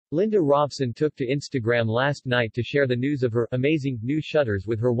Linda Robson took to Instagram last night to share the news of her amazing new shutters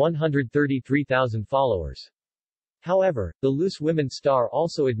with her 133,000 followers. However, the Loose Women star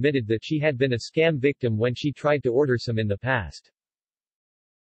also admitted that she had been a scam victim when she tried to order some in the past.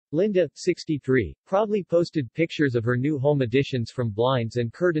 Linda, 63, proudly posted pictures of her new home additions from blinds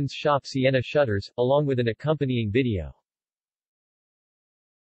and curtains shop Sienna Shutters, along with an accompanying video.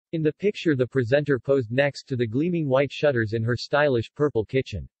 In the picture, the presenter posed next to the gleaming white shutters in her stylish purple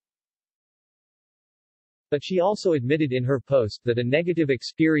kitchen. But she also admitted in her post that a negative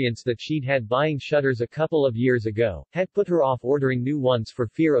experience that she'd had buying shutters a couple of years ago had put her off ordering new ones for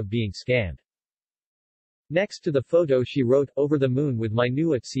fear of being scammed. Next to the photo she wrote, "Over the moon with my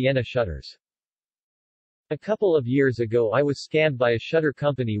new Sienna Shutters. A couple of years ago I was scammed by a shutter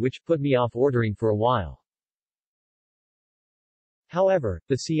company which put me off ordering for a while. However,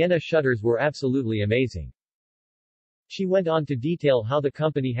 the Sienna Shutters were absolutely amazing." She went on to detail how the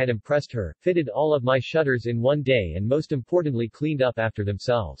company had impressed her, fitted all of my shutters in one day and most importantly cleaned up after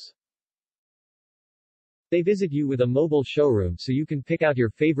themselves. They visit you with a mobile showroom so you can pick out your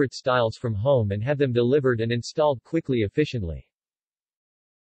favorite styles from home and have them delivered and installed quickly efficiently.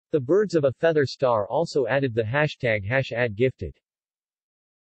 The Birds of a Feather star also added the hashtag #AdGifted.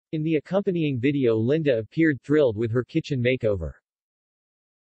 In the accompanying video, Linda appeared thrilled with her kitchen makeover.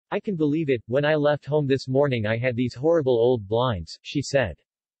 "I can believe it, when I left home this morning I had these horrible old blinds," she said.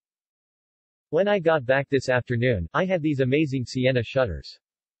 "When I got back this afternoon, I had these amazing Sienna shutters."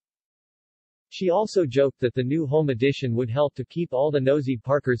 She also joked that the new home addition would help to keep all the nosy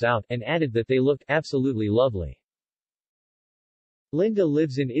Parkers out, and added that they looked absolutely lovely. Linda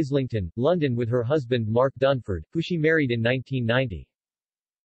lives in Islington, London with her husband Mark Dunford, who she married in 1990.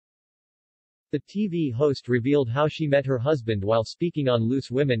 The TV host revealed how she met her husband while speaking on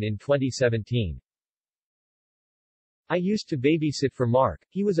Loose Women in 2017. "I used to babysit for Mark,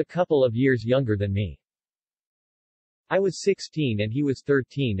 he was a couple of years younger than me. I was 16 and he was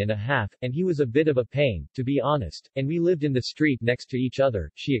 13 and a half, and he was a bit of a pain, to be honest, and we lived in the street next to each other,"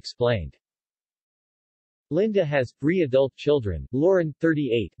 she explained. Linda has 3 adult children, Lauren,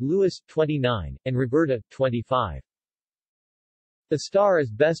 38, Louis, 29, and Roberta, 25. The star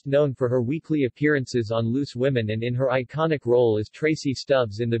is best known for her weekly appearances on Loose Women and in her iconic role as Tracy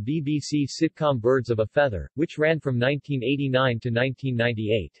Stubbs in the BBC sitcom Birds of a Feather, which ran from 1989 to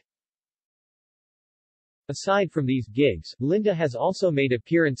 1998. Aside from these gigs, Linda has also made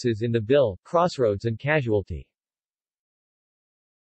appearances in The Bill, Crossroads and Casualty.